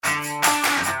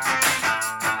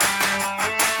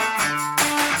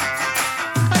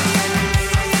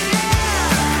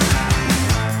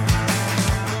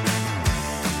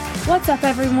up,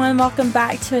 everyone? Welcome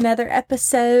back to another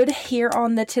episode here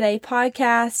on the Today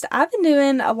Podcast. I've been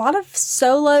doing a lot of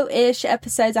solo-ish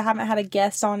episodes. I haven't had a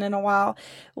guest on in a while,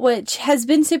 which has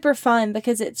been super fun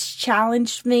because it's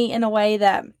challenged me in a way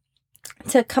that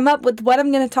to come up with what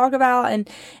I'm going to talk about, and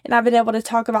I've been able to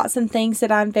talk about some things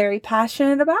that I'm very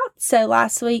passionate about. So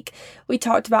last week we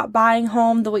talked about buying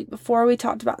home. The week before we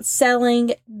talked about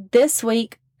selling. This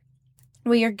week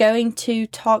we are going to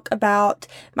talk about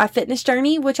my fitness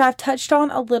journey, which I've touched on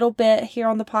a little bit here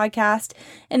on the podcast.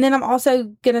 And then I'm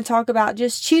also going to talk about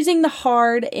just choosing the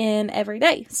hard in every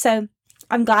day. So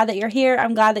I'm glad that you're here.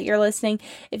 I'm glad that you're listening.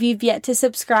 If you've yet to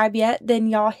subscribe yet, then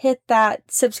y'all hit that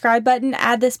subscribe button,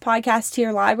 add this podcast to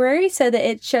your library so that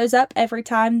it shows up every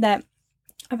time that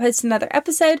I post another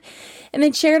episode, and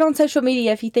then share it on social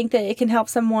media if you think that it can help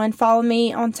someone. Follow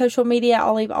me on social media.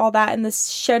 I'll leave all that in the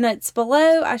show notes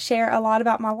below. I share a lot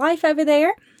about my life over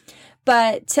there,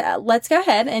 but let's go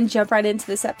ahead and jump right into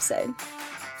this episode.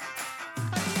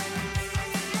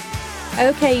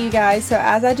 Okay, you guys, so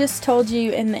as I just told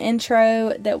you in the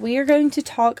intro that we are going to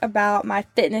talk about my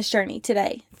fitness journey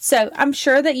today. So I'm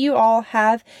sure that you all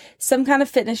have some kind of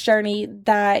fitness journey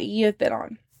that you have been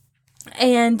on,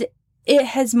 and it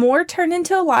has more turned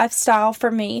into a lifestyle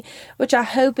for me, which I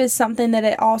hope is something that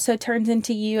it also turns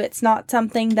into you. It's not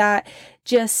something that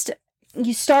just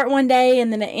you start one day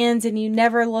and then it ends and you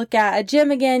never look at a gym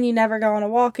again, you never go on a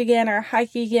walk again or a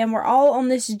hike again. We're all on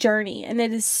this journey, and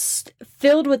it is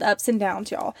filled with ups and downs,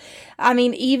 y'all. I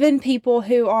mean, even people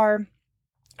who are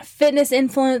fitness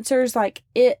influencers,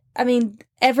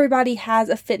 everybody has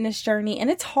a fitness journey,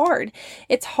 and it's hard.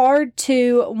 It's hard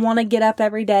to want to get up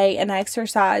every day and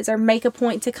exercise, or make a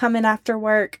point to come in after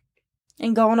work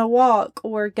and go on a walk,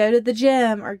 or go to the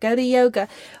gym, or go to yoga,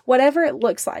 whatever it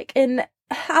looks like. And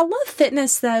I love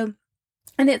fitness though.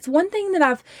 And it's one thing that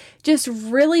I've just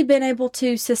really been able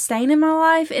to sustain in my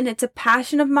life. And it's a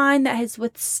passion of mine that has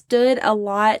withstood a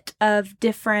lot of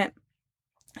different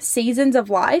seasons of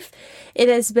life. It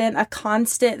has been a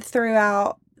constant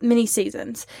throughout many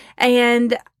seasons,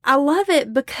 and I love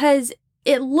it because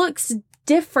it looks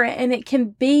different and it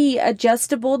can be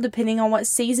adjustable depending on what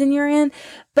season you're in.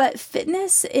 But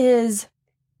fitness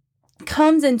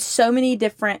comes in so many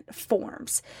different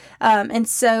forms. And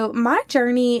so my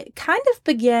journey kind of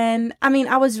began,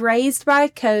 I was raised by a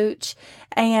coach,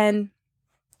 and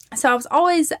so I was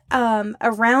always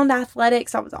around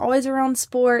athletics. I was always around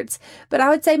sports. But I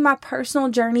would say my personal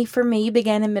journey for me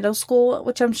began in middle school,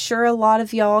 which I'm sure a lot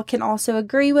of y'all can also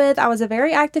agree with. I was a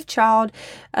very active child.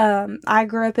 I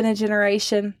grew up in a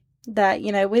generation that,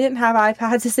 we didn't have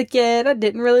iPads as a kid. I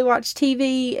didn't really watch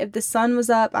TV. If the sun was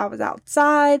up, I was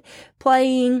outside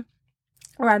playing,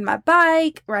 riding my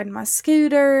bike, riding my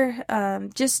scooter,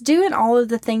 just doing all of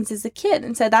the things as a kid.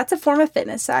 And so that's a form of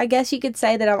fitness. So I guess you could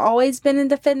say that I've always been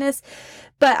into fitness,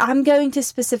 but I'm going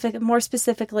to more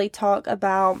specifically talk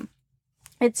about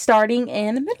it starting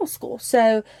in middle school.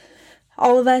 So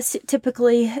all of us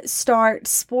typically start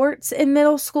sports in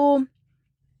middle school,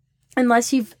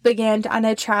 unless you've I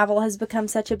know travel has become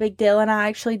such a big deal, and I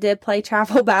actually did play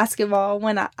travel basketball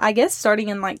when I guess starting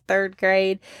in like third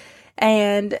grade,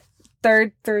 and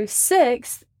 3rd through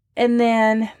 6th, and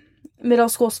then middle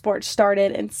school sports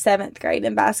started in 7th grade,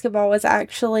 and basketball was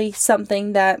actually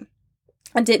something that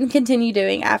I didn't continue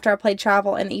doing after I played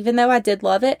travel. And even though I did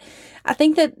love it, I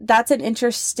think that that's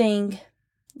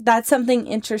something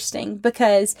interesting,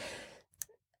 because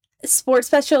sports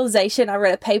specialization, I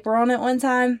read a paper on it one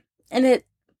time, and it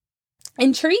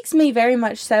intrigues me very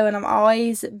much so, and I've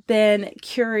always been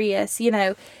curious,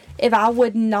 if I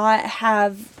would not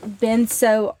have been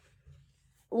so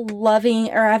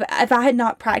loving, or if I had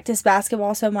not practiced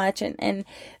basketball so much and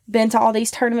been to all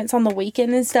these tournaments on the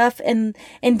weekend and stuff, and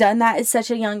done that at such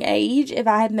a young age, if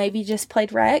I had maybe just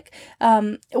played rec,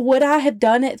 would I have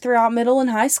done it throughout middle and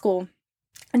high school,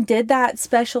 and did that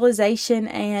specialization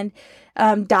and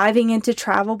diving into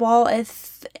travel ball in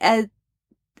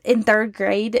 3rd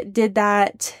grade, did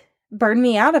that burn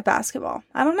me out of basketball?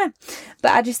 I don't know,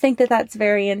 but I just think that that's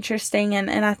very interesting,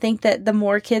 and I think that the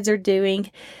more kids are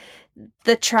doing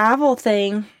the travel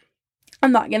thing,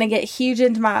 I'm not going to get huge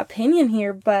into my opinion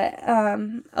here, but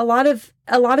a lot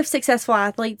of successful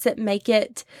athletes that make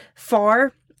it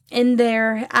far in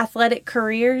their athletic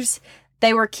careers,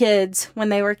 they were kids when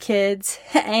they were kids,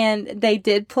 and they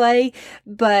did play,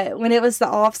 but when it was the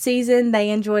off season, they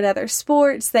enjoyed other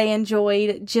sports. They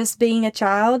enjoyed just being a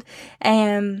child,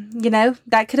 and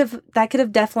that could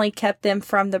have definitely kept them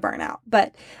from the burnout.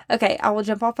 But okay, I will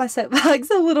jump off my soapbox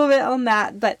a little bit on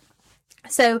that. But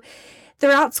so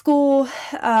throughout school,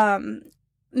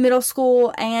 middle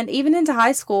school and even into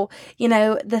high school,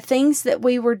 the things that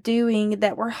we were doing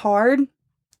that were hard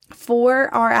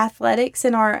for our athletics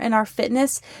and our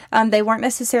fitness, they weren't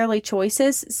necessarily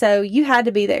choices. So you had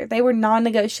to be there. They were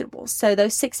non-negotiables. So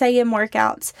those 6 a.m.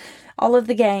 workouts, all of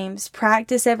the games,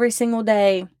 practice every single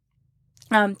day,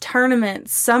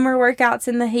 tournaments, summer workouts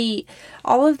in the heat,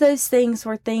 all of those things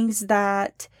were things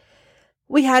that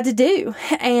we had to do,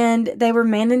 and they were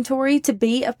mandatory to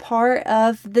be a part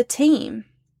of the team.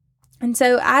 And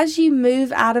so as you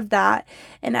move out of that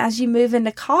and as you move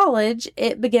into college,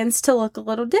 it begins to look a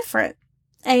little different.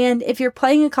 And if you're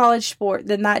playing a college sport,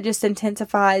 then that just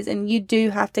intensifies, and you do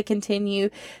have to continue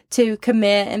to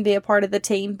commit and be a part of the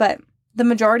team. But the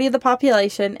majority of the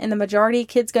population and the majority of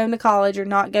kids going to college are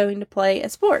not going to play a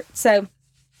sport. So,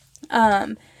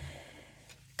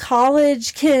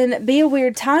 college can be a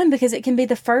weird time because it can be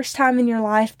the first time in your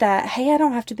life that, hey, I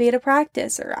don't have to be at a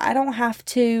practice, or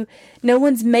no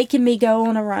one's making me go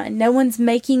on a run. No one's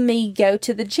making me go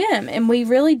to the gym. And we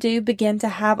really do begin to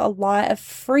have a lot of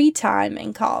free time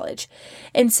in college.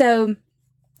 And so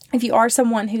if you are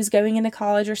someone who's going into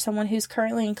college or someone who's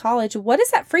currently in college, what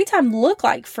does that free time look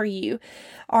like for you?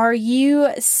 Are you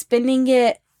spending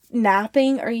it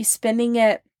napping? Are you spending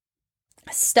it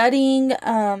studying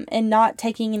and not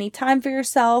taking any time for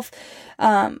yourself?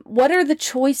 What are the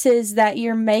choices that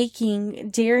you're making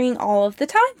during all of the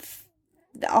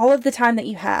time that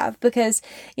you have? Because,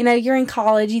 you're in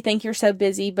college, you think you're so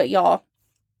busy, but y'all,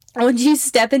 once you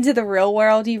step into the real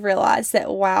world, you realize that,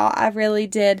 wow, I really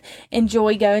did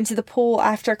enjoy going to the pool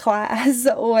after class,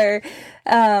 or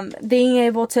being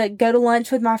able to go to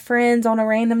lunch with my friends on a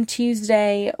random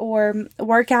Tuesday, or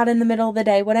work out in the middle of the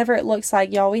day, whatever it looks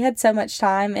like, y'all. We had so much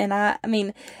time, and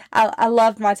I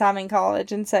loved my time in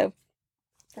college, and so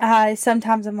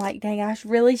sometimes I'm like, dang, I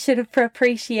really should have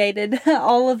appreciated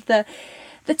all of the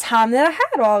time that I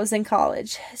had while I was in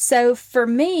college. So for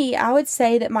me, I would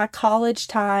say that my college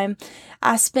time,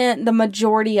 I spent the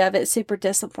majority of it super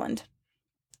disciplined.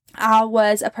 I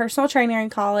was a personal trainer in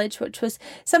college, which was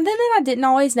something that I didn't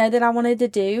always know that I wanted to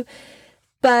do,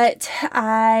 but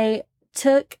I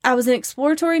was an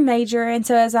exploratory major, and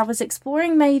so as I was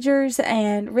exploring majors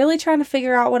and really trying to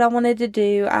figure out what I wanted to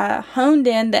do, I honed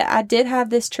in that I did have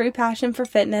this true passion for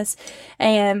fitness,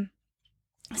 and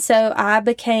so I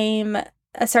became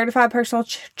a certified personal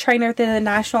trainer through the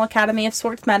National Academy of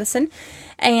Sports Medicine,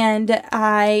 and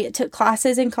I took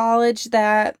classes in college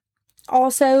that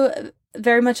also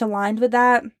very much aligned with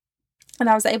that, and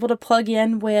I was able to plug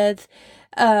in with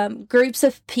groups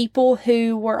of people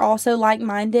who were also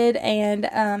like-minded, and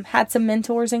had some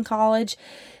mentors in college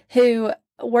who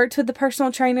worked with the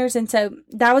personal trainers, and so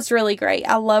that was really great.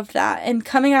 I loved that. And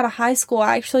coming out of high school,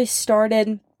 I actually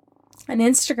started an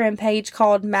Instagram page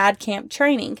called Mad Camp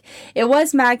Training. It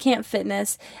was Mad Camp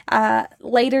Fitness.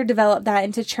 Later developed that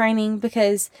into training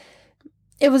because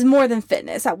it was more than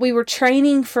fitness. We were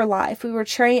training for life.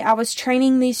 I was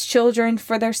training these children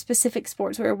for their specific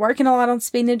sports. We were working a lot on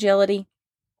speed and agility.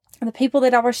 And the people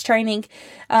that I was training,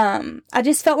 I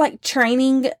just felt like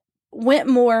training went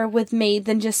more with me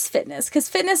than just fitness, because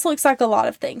fitness looks like a lot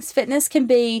of things. Fitness can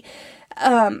be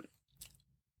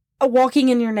walking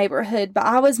in your neighborhood, but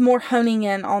I was more honing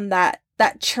in on that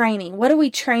training. What are we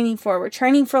training for? We're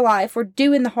training for life. We're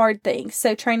doing the hard things.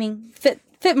 So training fit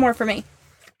more for me.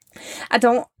 I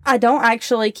don't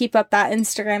actually keep up that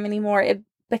Instagram anymore. It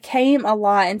became a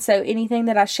lot, and so anything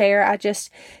that I share, I just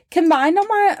combined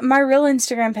on my real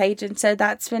Instagram page, and so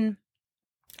that's been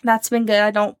good.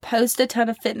 I don't post a ton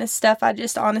of fitness stuff. I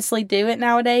just honestly do it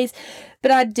nowadays,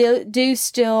 but I do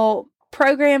still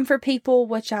program for people,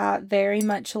 which I very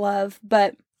much love.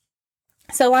 But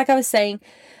so like I was saying,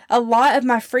 a lot of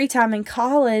my free time in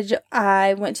college,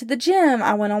 I went to the gym,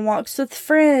 I went on walks with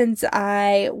friends,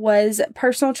 I was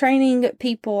personal training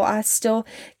people, I still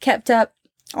kept up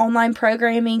online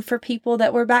programming for people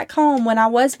that were back home. When I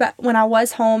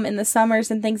was home in the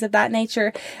summers and things of that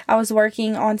nature, I was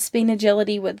working on speed and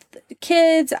agility with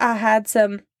kids. I had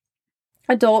some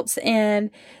adults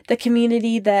in the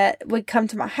community that would come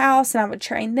to my house, and I would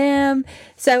train them.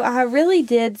 So I really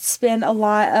did spend a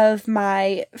lot of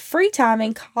my free time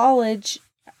in college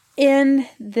in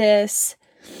this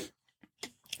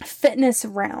fitness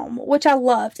realm, which I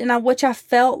loved, and which I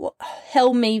felt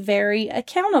held me very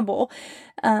accountable.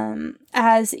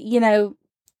 As you know,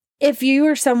 if you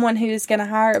are someone who's going to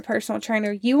hire a personal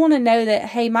trainer, you want to know that,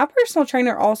 hey, my personal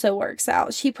trainer also works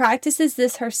out. She practices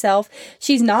this herself.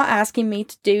 She's not asking me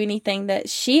to do anything that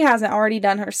she hasn't already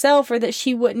done herself, or that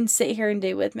she wouldn't sit here and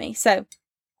do with me. So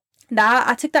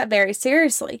I took that very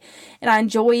seriously, and I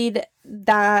enjoyed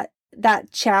that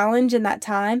challenge and that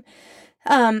time.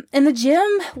 And the gym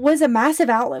was a massive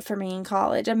outlet for me in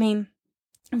college. I mean,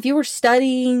 if you were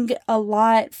studying a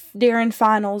lot during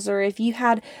finals, or if you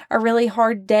had a really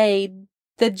hard day,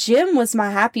 the gym was my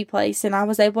happy place, and I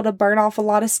was able to burn off a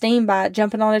lot of steam by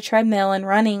jumping on a treadmill and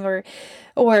running,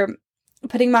 or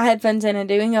putting my headphones in and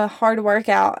doing a hard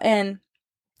workout. And,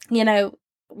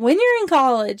 when you're in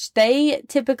college, they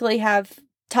typically have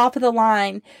top of the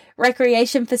line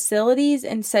recreation facilities,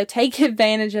 and so take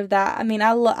advantage of that. I mean,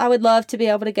 I would love to be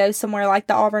able to go somewhere like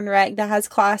the Auburn Rec that has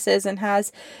classes and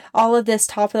has all of this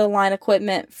top of the line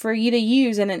equipment for you to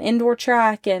use, and an indoor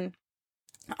track and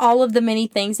all of the many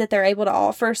things that they're able to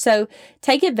offer. So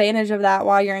take advantage of that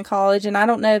while you're in college. And I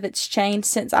don't know if it's changed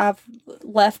since I've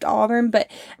left Auburn, but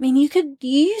I mean, you could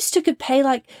pay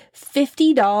like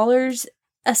 $50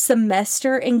 a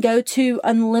semester and go to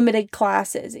unlimited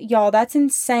classes. Y'all, that's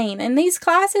insane. And these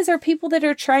classes are people that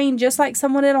are trained just like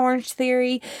someone at Orange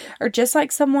Theory, or just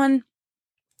like someone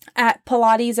at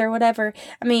Pilates or whatever.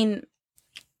 I mean,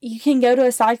 you can go to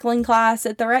a cycling class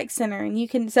at the rec center,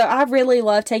 and so I really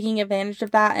love taking advantage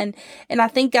of that. And I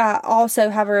think I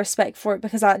also have a respect for it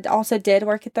because I also did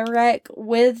work at the rec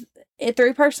with it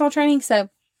through personal training. So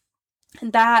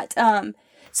that,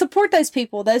 support those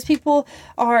people. Those people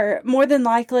are more than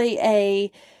likely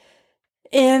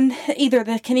in either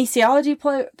the kinesiology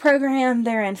program,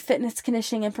 they're in fitness,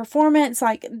 conditioning, and performance.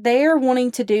 Like, they're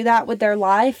wanting to do that with their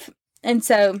life. And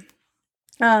so,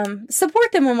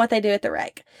 support them in what they do at the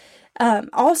rec.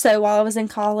 Also, while I was in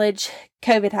college,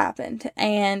 COVID happened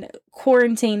and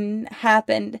quarantine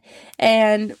happened.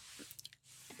 And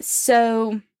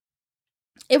so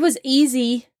it was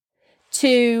easy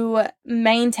to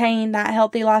maintain that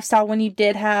healthy lifestyle when you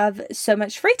did have so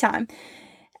much free time.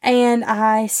 And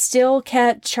I still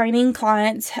kept training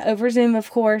clients over Zoom,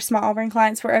 of course. My Auburn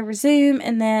clients were over Zoom,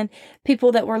 and then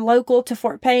people that were local to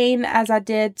Fort Payne, as I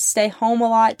did stay home a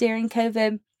lot during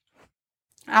COVID,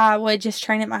 I would just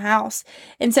train at my house.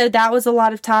 And so that was a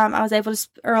lot of time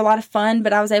or a lot of fun,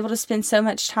 but I was able to spend so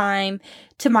much time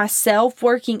to myself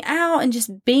working out and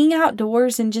just being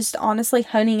outdoors and just honestly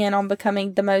honing in on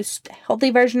becoming the most healthy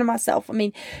version of myself. I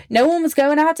mean, no one was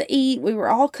going out to eat. We were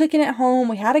all cooking at home.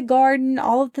 We had a garden,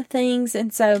 all of the things.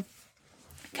 And so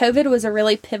COVID was a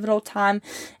really pivotal time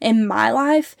in my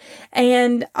life.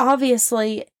 And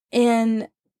obviously in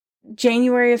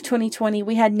January of 2020,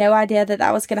 we had no idea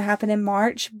that was going to happen in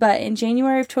March, but in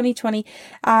January of 2020,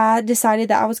 I decided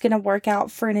that I was going to work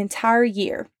out for an entire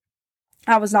year.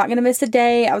 I was not going to miss a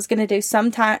day. I was going to do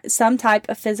some type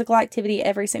of physical activity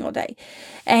every single day.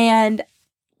 And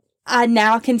I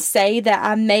now can say that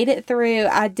I made it through.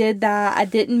 I did that. I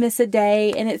didn't miss a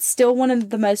day, and it's still one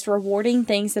of the most rewarding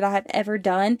things that I have ever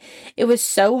done. It was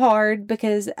so hard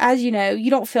because, as you know, you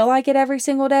don't feel like it every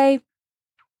single day.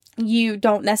 You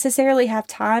don't necessarily have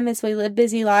time as we live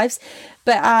busy lives,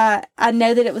 but I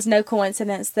know that it was no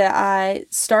coincidence that I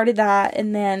started that,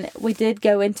 and then we did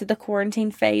go into the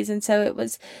quarantine phase, and so it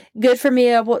was good for me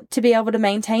to be able to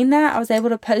maintain that. I was able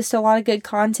to post a lot of good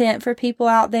content for people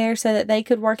out there so that they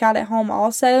could work out at home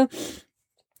also.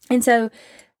 And so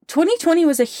 2020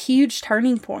 was a huge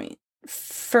turning point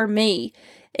for me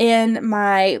in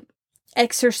my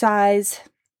exercise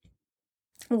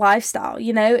lifestyle.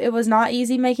 It was not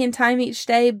easy making time each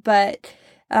day, but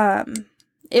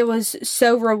it was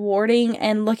so rewarding,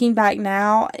 and looking back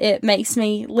now, it makes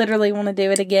me literally want to do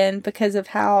it again because of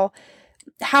how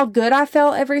good I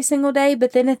felt every single day.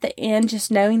 But then at the end,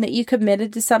 just knowing that you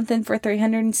committed to something for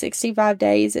 365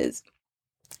 days is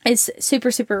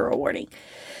super, super rewarding.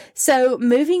 So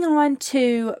moving on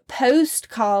to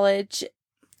post-college,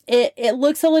 it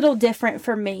looks a little different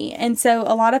for me. And so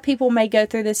a lot of people may go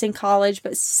through this in college,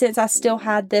 but since I still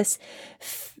had this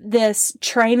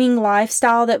training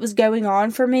lifestyle that was going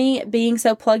on for me, being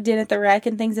so plugged in at the rec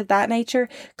and things of that nature,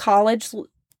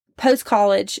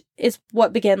 post-college is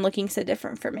what began looking so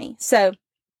different for me. So,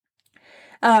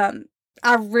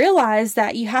 I realized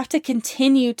that you have to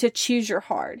continue to choose your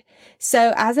hard.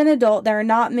 So as an adult, there are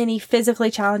not many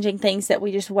physically challenging things that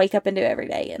we just wake up and do every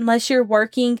day. Unless you're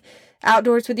working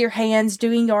outdoors with your hands,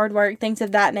 doing yard work, things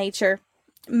of that nature.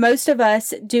 Most of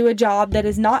us do a job that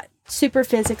is not super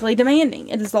physically demanding.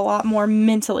 It is a lot more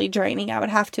mentally draining, I would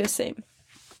have to assume.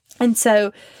 And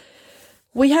so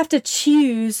we have to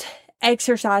choose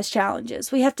exercise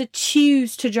challenges. We have to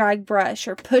choose to drag brush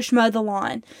or push mow the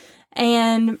lawn.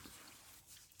 And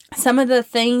some of the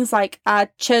things, like I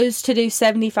chose to do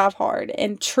 75 hard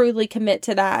and truly commit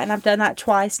to that. And I've done that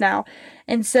twice now.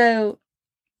 And so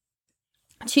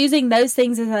choosing those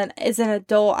things as an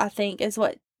adult, I think, is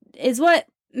what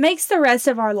makes the rest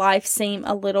of our life seem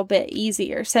a little bit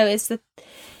easier. So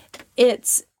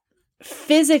it's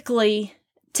physically,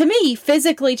 to me,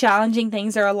 physically challenging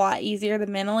things are a lot easier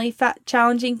than mentally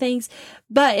challenging things.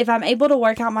 But if I'm able to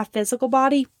work out my physical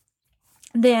body,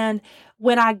 then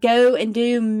when I go and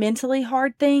do mentally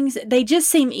hard things, they just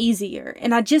seem easier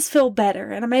and I just feel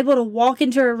better. And I'm able to walk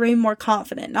into a room more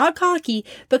confident, not cocky,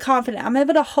 but confident. I'm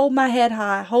able to hold my head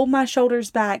high, hold my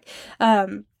shoulders back.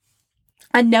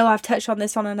 I know I've touched on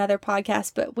this on another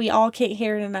podcast, but we all can't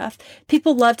hear it enough.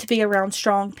 People love to be around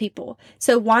strong people.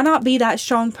 So why not be that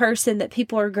strong person that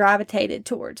people are gravitated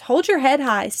towards? Hold your head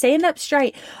high, stand up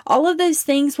straight. All of those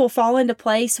things will fall into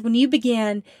place when you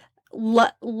begin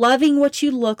loving what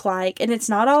you look like. And it's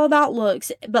not all about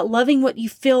looks, but loving what you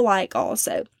feel like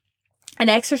also. And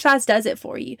exercise does it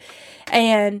for you.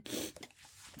 And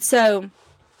so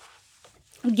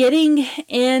getting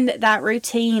in that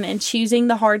routine and choosing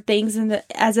the hard things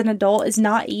as an adult is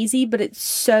not easy, but it's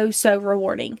so, so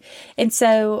rewarding. And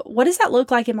so what does that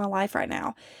look like in my life right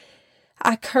now?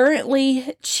 I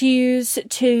currently choose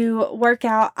to work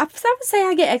out. I would say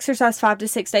I get exercise 5 to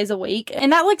 6 days a week.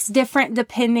 And that looks different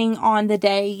depending on the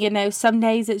day. You know, some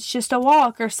days it's just a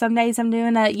walk, or some days I'm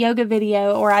doing a yoga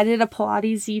video, or I did a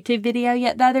Pilates YouTube video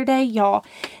yet the other day. Y'all,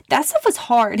 that stuff was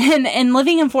hard. And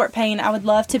living in Fort Payne, I would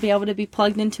love to be able to be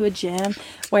plugged into a gym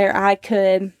where I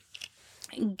could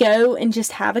go and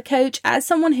just have a coach. As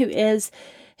someone who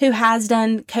has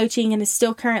done coaching and is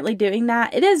still currently doing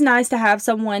that, it is nice to have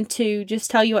someone to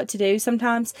just tell you what to do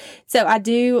sometimes. So I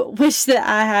do wish that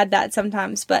I had that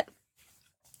sometimes, but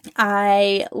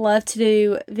I love to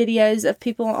do videos of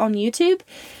people on YouTube.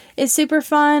 It's super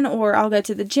fun. Or I'll go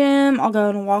to the gym, I'll go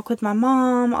on a walk with my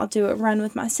mom, I'll do a run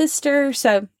with my sister.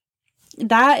 So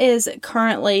that is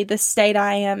currently the state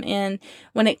I am in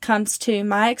when it comes to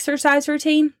my exercise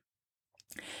routine.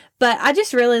 But I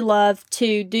just really love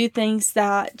to do things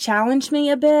that challenge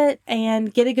me a bit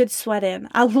and get a good sweat in.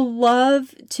 I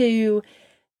love to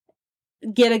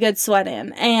get a good sweat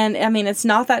in. And I mean, it's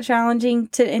not that challenging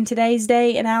in today's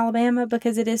day in Alabama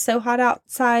because it is so hot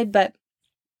outside, but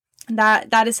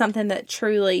that is something that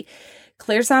truly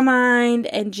clears my mind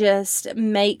and just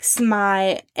makes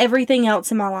everything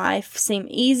else in my life seem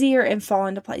easier and fall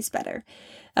into place better.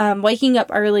 Waking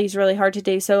up early is really hard to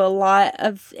do. So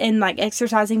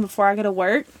exercising before I go to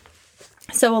work.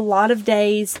 So a lot of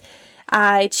days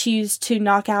I choose to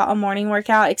knock out a morning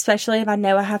workout, especially if I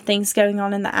know I have things going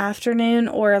on in the afternoon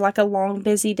or like a long,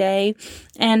 busy day.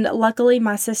 And luckily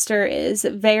my sister is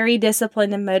very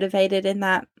disciplined and motivated in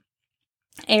that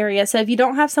area. So if you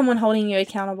don't have someone holding you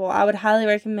accountable, I would highly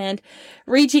recommend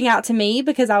reaching out to me,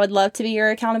 because I would love to be your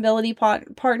accountability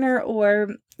partner,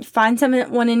 or find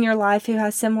someone in your life who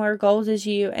has similar goals as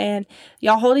you and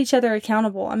y'all hold each other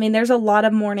accountable. I mean, there's a lot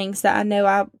of mornings that I know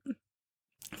I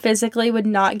physically would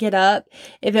not get up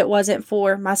if it wasn't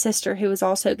for my sister, who was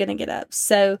also going to get up.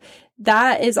 So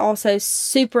that is also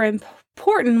super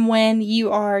important when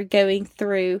you are going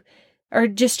through or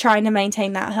just trying to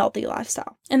maintain that healthy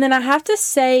lifestyle. And then I have to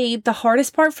say the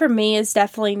hardest part for me is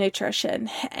definitely nutrition.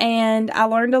 And I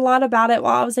learned a lot about it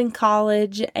while I was in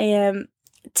college. And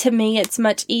to me, it's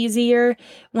much easier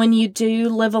when you do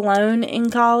live alone in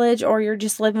college, or you're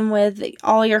just living with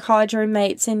all your college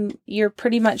roommates and you're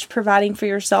pretty much providing for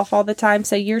yourself all the time.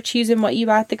 So you're choosing what you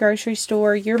buy at the grocery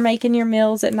store. You're making your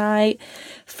meals at night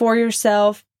for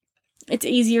yourself. It's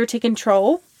easier to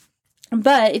control.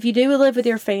 But if you do live with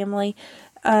your family,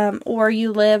 or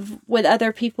you live with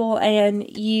other people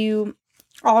and you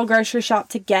all grocery shop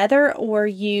together, or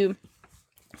you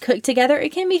cook together,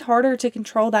 it can be harder to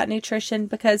control that nutrition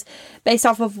because based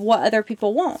off of what other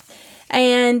people want.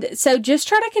 And so just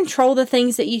try to control the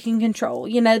things that you can control.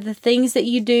 You know, the things that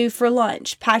you do for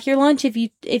lunch. Pack your lunch if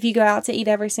you go out to eat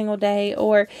every single day,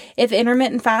 or if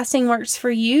intermittent fasting works for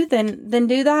you, then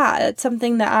do that. It's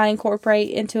something that I incorporate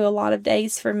into a lot of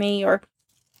days for me. Or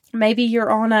maybe you're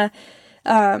on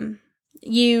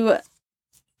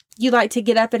you like to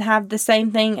get up and have the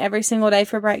same thing every single day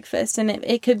for breakfast. And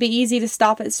it could be easy to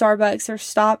stop at Starbucks or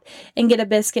stop and get a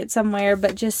biscuit somewhere,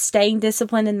 but just staying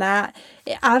disciplined in that.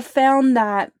 I've found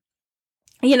that,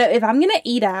 you know, if I'm going to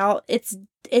eat out, it's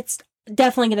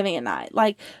definitely going to be at night.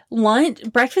 Like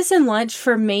breakfast and lunch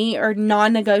for me are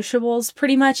non-negotiables.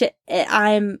 Pretty much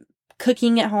I'm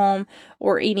cooking at home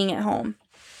or eating at home.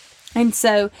 And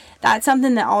so that's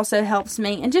something that also helps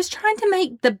me, and just trying to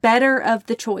make the better of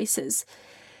the choices.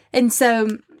 And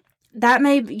so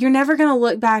you're never going to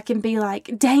look back and be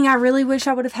like, dang, I really wish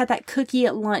I would have had that cookie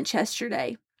at lunch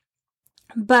yesterday.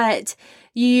 But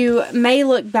you may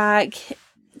look back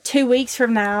 2 weeks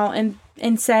from now and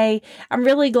say, I'm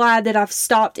really glad that I've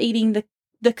stopped eating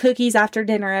the cookies after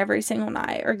dinner every single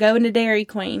night, or going to Dairy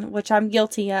Queen, which I'm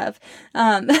guilty of.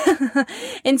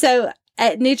 And so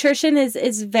nutrition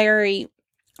is very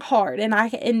hard,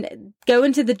 and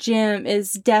going to the gym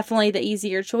is definitely the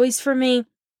easier choice for me.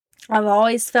 I've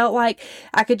always felt like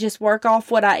I could just work off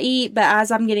what I eat, but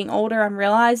as I'm getting older, I'm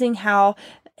realizing how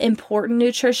important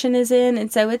nutrition is in,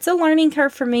 and so it's a learning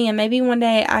curve for me, and maybe one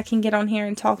day I can get on here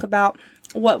and talk about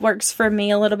what works for me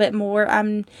a little bit more.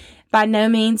 I'm by no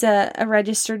means a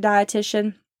registered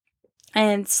dietitian,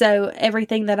 and so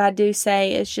everything that I do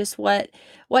say is just what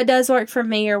does work for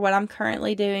me or what I'm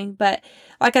currently doing. But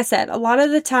like I said, a lot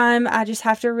of the time I just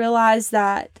have to realize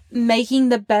that making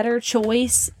the better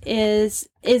choice is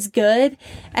good,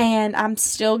 and I'm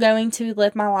still going to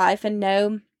live my life and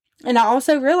know. And I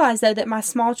also realize though that my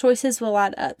small choices will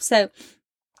add up. So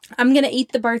I'm going to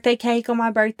eat the birthday cake on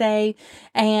my birthday,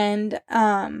 and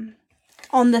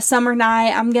on the summer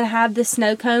night, I'm going to have the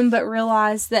snow cone, but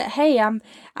realize that, hey,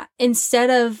 instead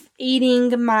of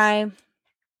eating my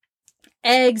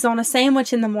eggs on a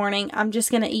sandwich in the morning, I'm just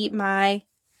going to eat my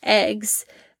eggs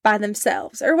by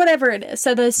themselves, or whatever it is.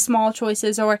 So those small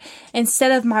choices, or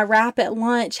instead of my wrap at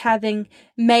lunch having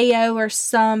mayo or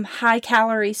some high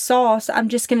calorie sauce, I'm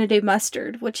just going to do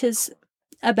mustard, which is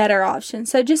a better option.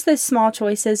 So just those small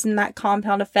choices and that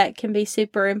compound effect can be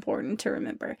super important to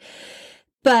remember.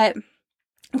 But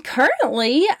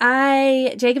currently,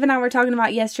 Jacob and I were talking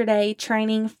about yesterday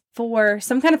training for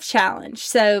some kind of challenge.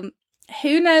 So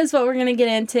who knows what we're going to get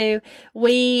into.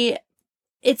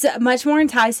 It's much more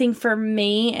enticing for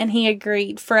me, and he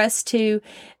agreed for us to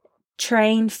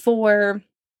train for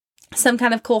some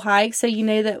kind of cool hike. So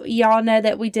y'all know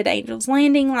that we did Angel's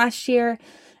Landing last year,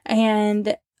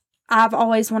 and I've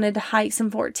always wanted to hike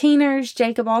some 14ers.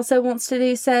 Jacob also wants to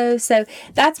do so. So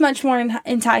that's much more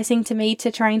enticing to me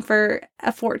to train for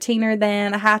a 14er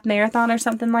than a half marathon or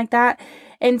something like that.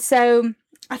 And so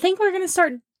I think we're going to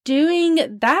start doing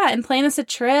that and plan us a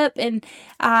trip. And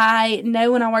I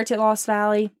know when I worked at Lost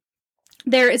Valley,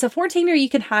 there is a 14er you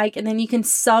can hike, and then you can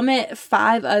summit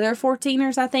 5 other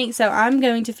 14ers, I think. So I'm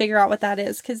going to figure out what that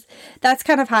is, because that's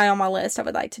kind of high on my list. I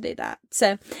would like to do that.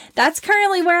 So that's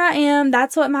currently where I am.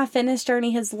 That's what my fitness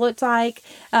journey has looked like.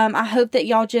 I hope that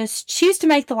y'all just choose to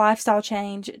make the lifestyle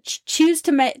change. Choose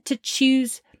to make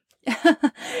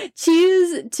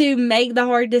the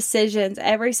hard decisions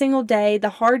every single day, the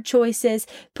hard choices.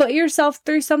 Put yourself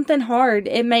through something hard.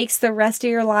 It makes the rest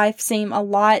of your life seem a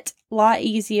lot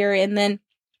easier. And then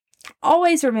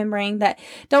always remembering that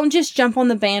don't just jump on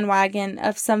the bandwagon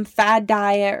of some fad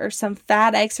diet or some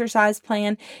fad exercise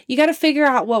plan. You got to figure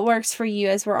out what works for you,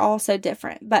 as we're all so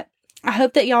different. But I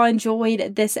hope that y'all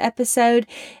enjoyed this episode.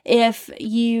 If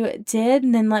you did,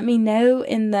 then let me know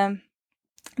in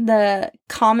the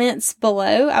comments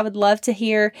below. I would love to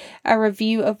hear a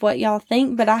review of what y'all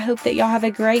think, but I hope that y'all have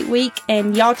a great week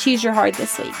and y'all choose your hard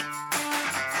this week.